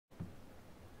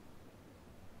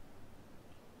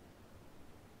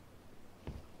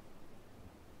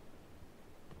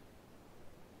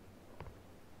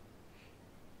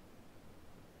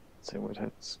see what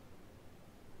hits.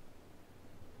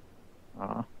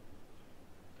 Ah,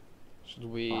 Should oh,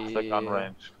 we? the gun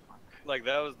range. Like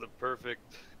that was the perfect,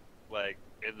 like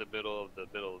in the middle of the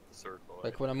circle.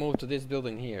 Like when I move to this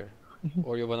building here,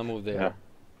 or you wanna move there?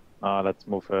 Yeah. Let's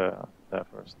move there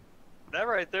first. That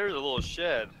right there is a little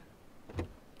shed.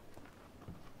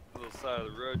 A little side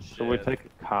of the road shed. Should we take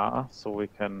a car so we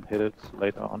can hit it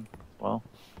later on as well?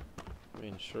 I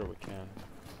mean, sure we can.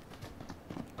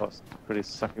 It was pretty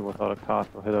sucky without a car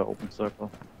to hit an open circle.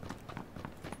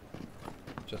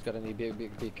 Just gotta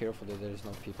be careful that there's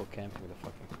no people camping with a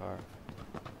fucking car.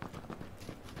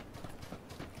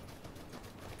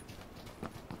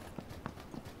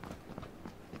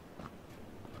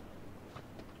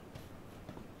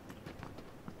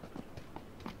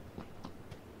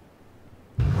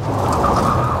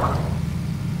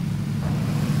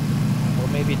 Or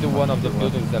maybe do one of the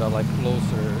buildings that are like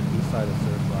closer inside the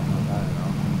circle. I don't know.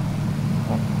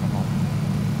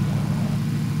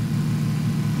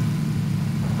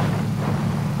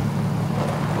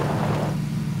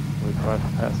 We drive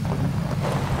past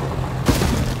them.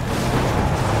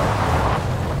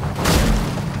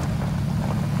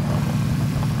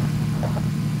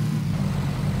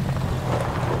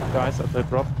 Guys at the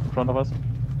drop in front of us.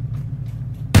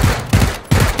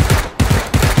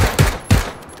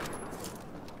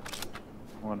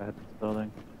 I want to hit this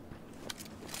building.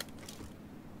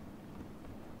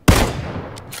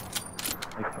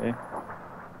 Okay.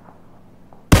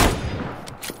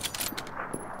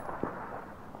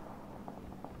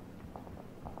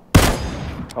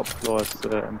 Top floor is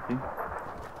empty.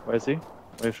 Where is he? Where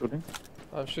are you shooting?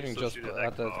 I'm shooting Still just shooting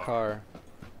at that that car.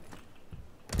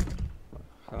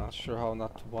 I'm not sure how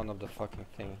not one of the fucking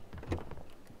thing.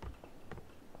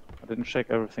 I didn't check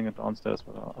everything downstairs,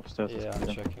 but upstairs is Yeah, I'm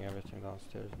clear. checking everything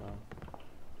downstairs now.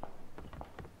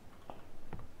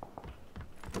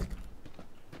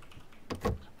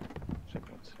 Check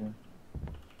what's here.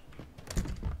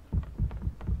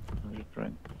 I need a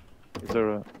drink. Is there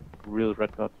a real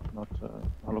red dot, not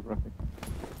holographic?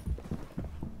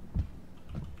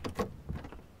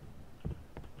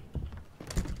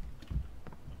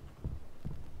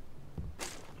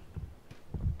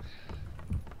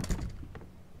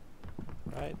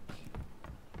 Right.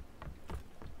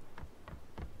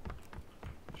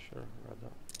 Sure, red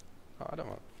dot. Oh, I don't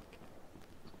want.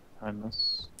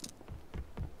 Kindness.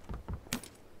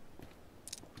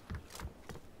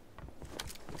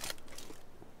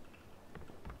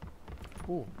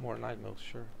 Ooh, more night milk,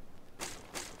 sure.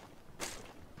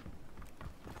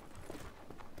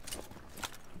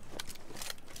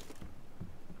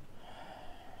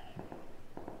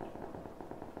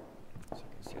 So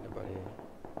I can see anybody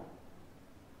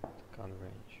at the gun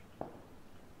range. I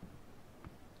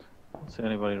don't see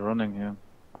anybody running here.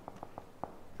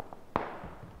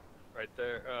 Right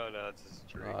there. Oh no, it's just a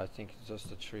tree. I think it's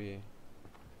just a tree.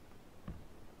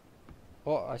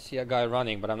 Oh, I see a guy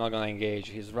running, but I'm not gonna engage.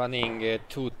 He's running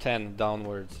 210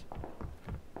 downwards.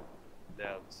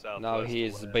 Down southwest. Now he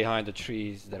is left. behind the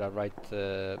trees that are right,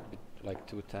 like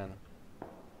 210.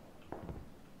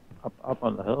 Up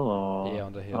on the hill or? Yeah,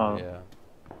 on the hill. Oh, Yeah.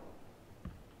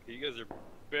 You guys are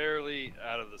barely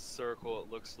out of the circle.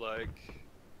 It looks like.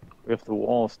 we have the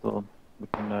wall still. We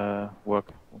can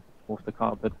move the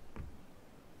car a bit.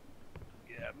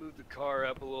 Yeah, move the car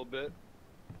up a little bit.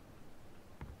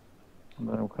 And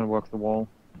then we can work the wall.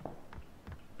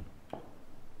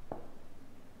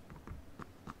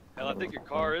 Hell, I think your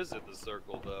car is in the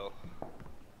circle though.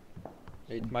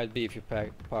 It might be if you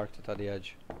parked it at the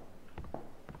edge.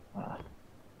 Ah,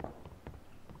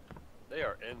 They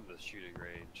are in the shooting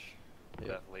range.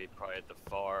 Yeah. Definitely, probably at the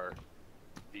far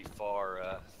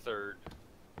third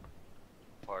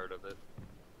part of it.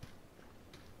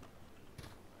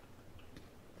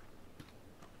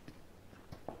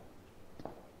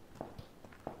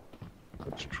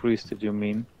 which trees did you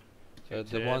mean? The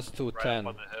 210, one's right 210, up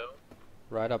on the hill.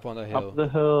 right up on the hill. Up the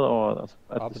hill or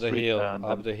at Up the the street hill, there and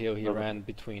up then the hill. He another- ran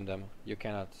between them. You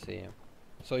cannot see him.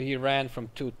 So he ran from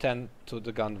 210 to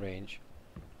the gun range.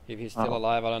 If he's still Oh.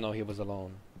 alive, I don't know. He was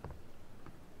alone.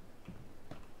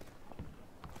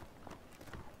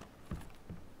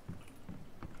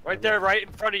 Right there, right in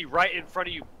front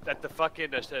of you, at the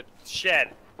fucking shed.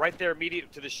 Right there,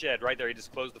 immediate to the shed. Right there, he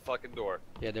just closed the fucking door.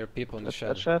 Yeah, there are people in the That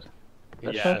shed. shed? In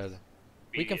That the shed? shed. We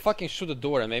can Immediate. fucking shoot the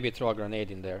door and maybe throw a grenade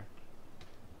in there.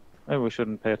 Maybe we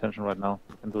shouldn't pay attention right now.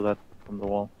 We can do that from the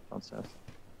wall downstairs.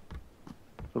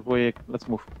 Should we? Let's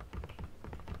move.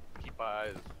 Keep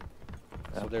eyes.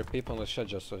 So there are people in the shed,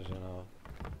 just so you know.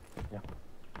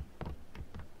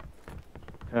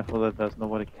 Careful that there's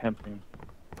nobody camping,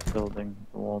 building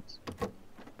the walls.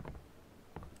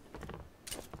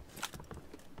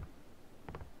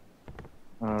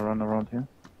 Run around here.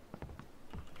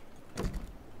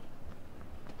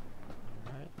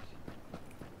 Alright.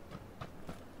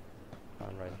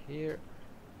 One right here.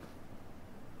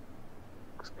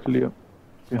 Looks clear.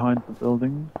 Behind the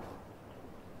building.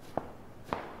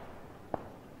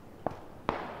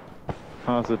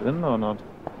 Is it in or not?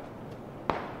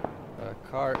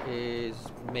 Car is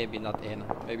maybe not in.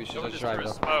 Maybe she Someone just just drive threw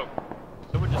a up. smoke.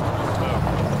 Someone just threw a smoke.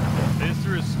 They just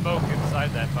threw a smoke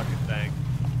inside that fucking thing.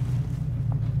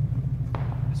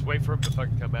 Just wait for him to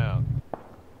fucking come out.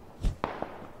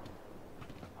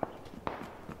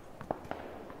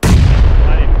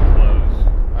 Not even close.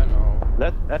 I know.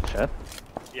 That shed?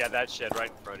 Yeah, that shed right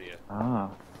in front of you. Ah.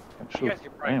 Can You shoot. guys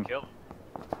can probably Damn. kill him.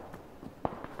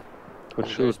 Could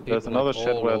There's shoot. There's people, another like,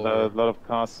 shed all where there are a over. lot of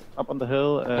cars up on the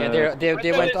hill. Yeah,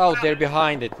 they went out. They're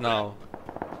behind it now.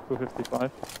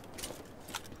 255.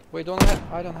 Wait,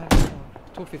 I don't have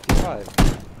 255.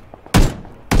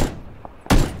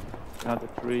 Behind the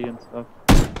tree and stuff.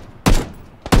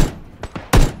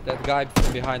 That guy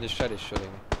from behind the shed is shooting.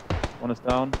 One is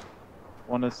down.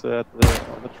 One is at the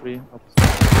other tree. Opposite.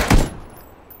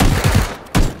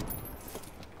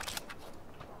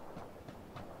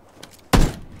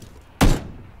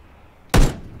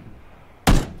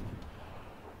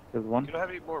 There's one. You don't have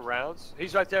any more rounds?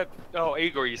 He's right there. Oh,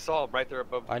 Igor, you saw him right there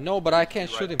above. I know, but I can't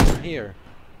shoot him from here.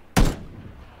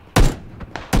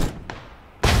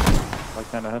 I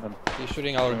kinda hit him. He's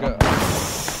shooting our Yeah.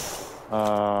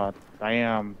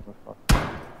 Damn. What the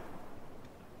fuck?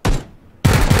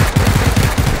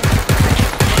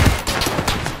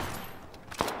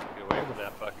 Get away from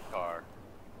that fucking car.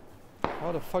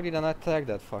 How the fuck did I not tag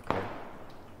that fucker?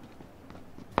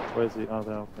 Where is he? Oh,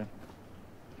 there, okay.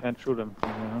 Can't shoot him from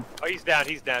here, huh? Oh, he's down.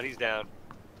 He's down. He's down.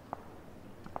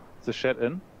 Is the shed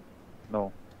in?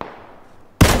 No. The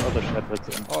other shed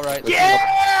that's in. Alright.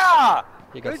 Yeah!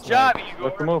 He got Good job, sniped. Igor.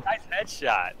 Let's move. Nice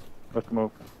headshot. Let's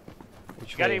move.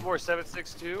 Which You got way? any more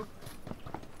 7.62?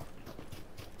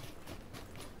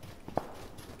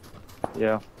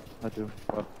 Yeah, I do.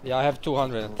 But Yeah, I have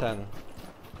 210.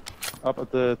 up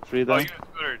at the tree Oh, there. you have I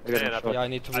got 210. him I shot. thought- Yeah, I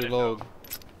need to I didn't reload. know.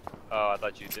 Oh, I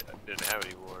thought you didn't have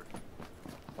any more.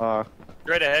 Uh,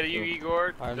 Straight ahead of you,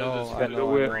 Igor. I There's know, this I yeah, little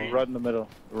know, we're green- right in the middle.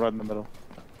 We're right in the middle.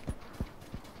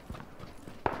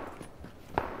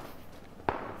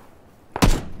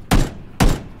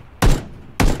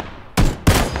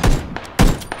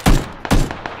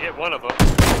 Hit one of them.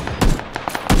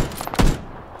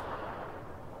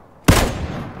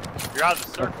 You're out of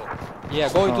the circle.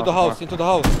 Yeah, go into Oh, the house, fuck. into the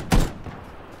house.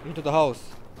 Into the house.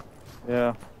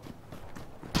 Yeah.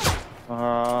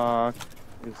 Fuck.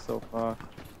 He's so far.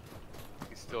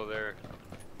 He's still there.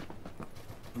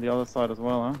 On the other side as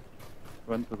well, huh?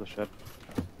 Went to the shed.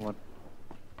 One.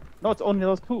 No, it's only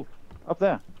those two. Up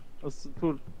there. Those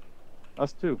two.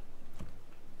 Us two.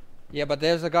 Yeah, but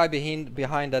there's a guy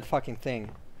behind that fucking thing.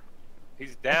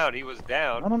 He's down. He was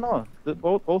down. No.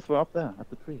 Both were up there at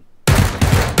the tree.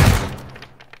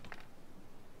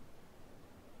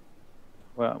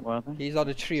 Where are they? He's on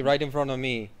the tree right in front of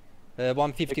me.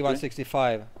 150,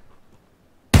 165.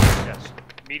 Yes.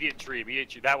 Immediate tree. Immediate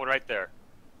tree. That one right there.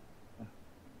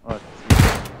 Oh,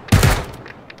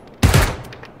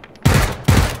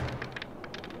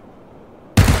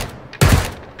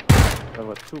 there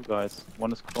were two guys.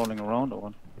 One is crawling around, or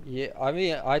one? Yeah, I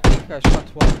mean, I think I shot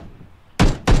one.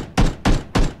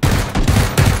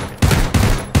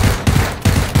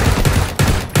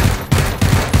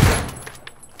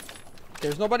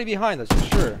 There's nobody behind us,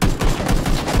 for sure.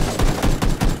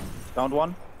 Downed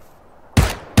one.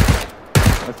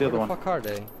 That's the Where other the one. fuck are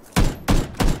they?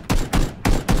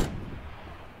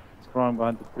 He's crawling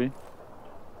behind the tree.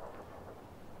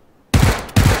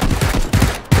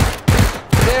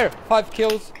 There! 5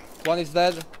 kills. One is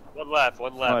dead. One left.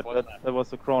 One left. Alright, One that, left. that was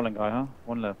the crawling guy, huh?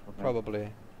 One left. Okay. Probably.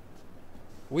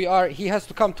 He has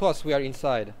to come to us, we are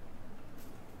inside.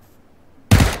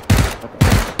 Come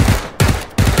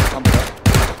back.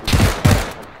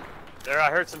 There, I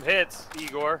heard some hits,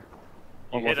 Igor.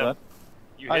 You What hit was him. that?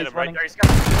 You Oh, hit he's him right running. there. He's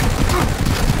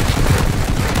got.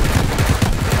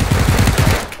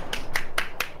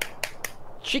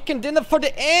 Chicken dinner for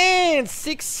the ants!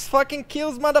 6 fucking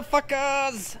kills,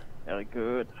 motherfuckers! Very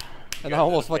good. And guys I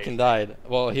almost are fucking amazing. died.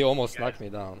 Well, he almost You knocked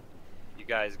guys- me down. You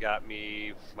guys got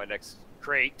me my next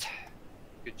crate.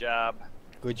 Good job.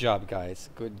 Good job, guys.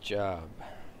 Good job.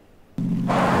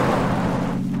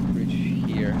 Bridge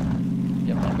here.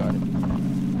 Yep, I got it.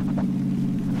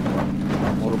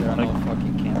 Motor There are no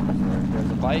fucking campers there.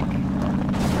 There's a bike.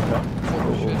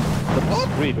 Oh shit. The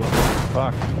street, what the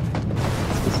fuck?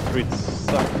 The streets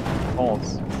suck balls.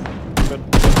 Good.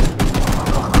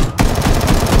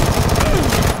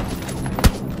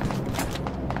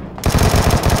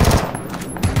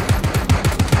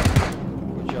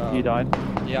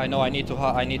 behind. Yeah, I know. I need to.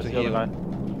 I need to Where's the other heal.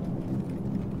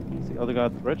 guy? Is the other guy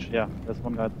at the bridge? Yeah, there's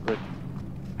one guy at the bridge.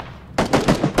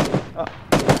 Ah,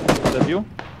 is that you?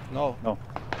 No, No.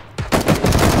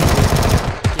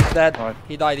 he's dead. Alright.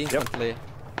 He died instantly.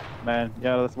 Man,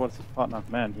 yeah, that's what's his partner.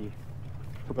 Man, he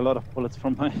took a lot of bullets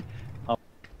from my.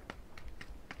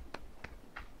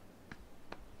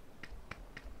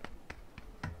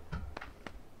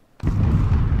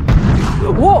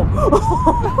 Whoa!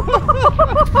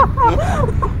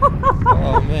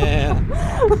 Oh man,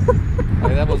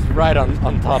 like, that was right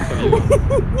on top of you.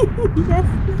 Yes.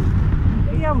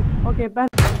 Damn. Okay, bad.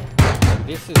 Like,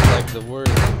 this is like the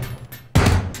worst.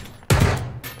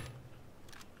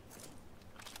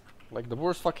 Like the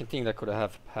worst fucking thing that could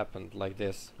have happened like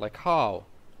this. Like how?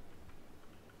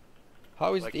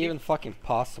 How is Like it even fucking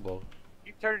possible?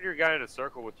 You turned your gun in a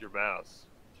circle with your mouse.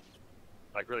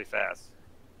 Like really fast.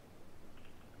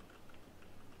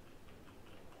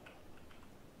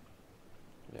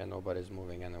 Yeah, nobody's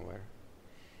moving anywhere.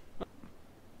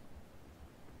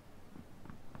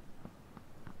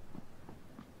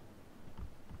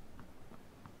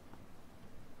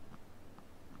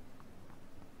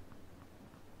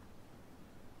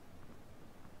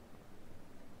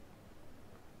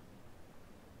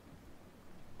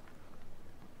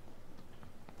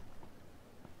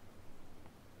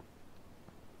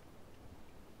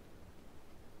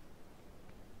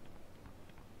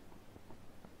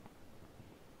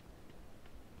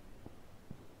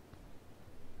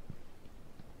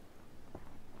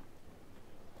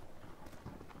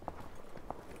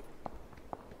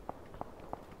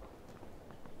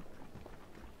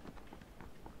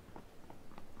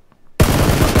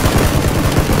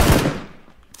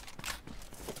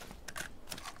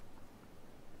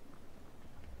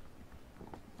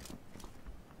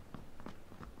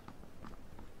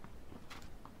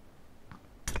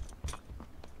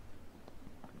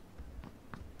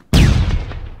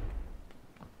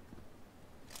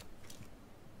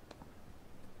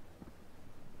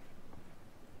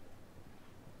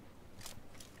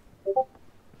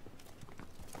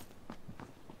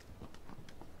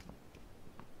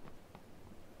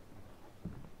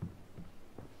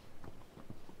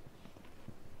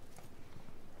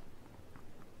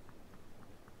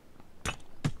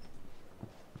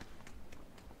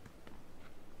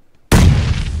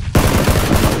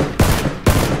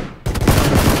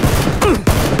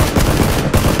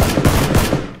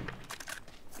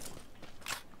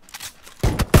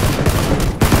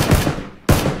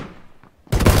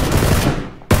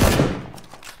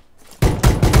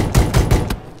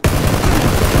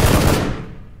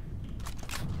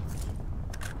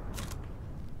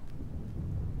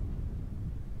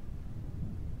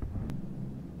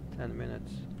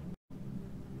 Minutes.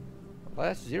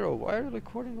 Last 0. Why are you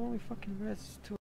recording only fucking minutes?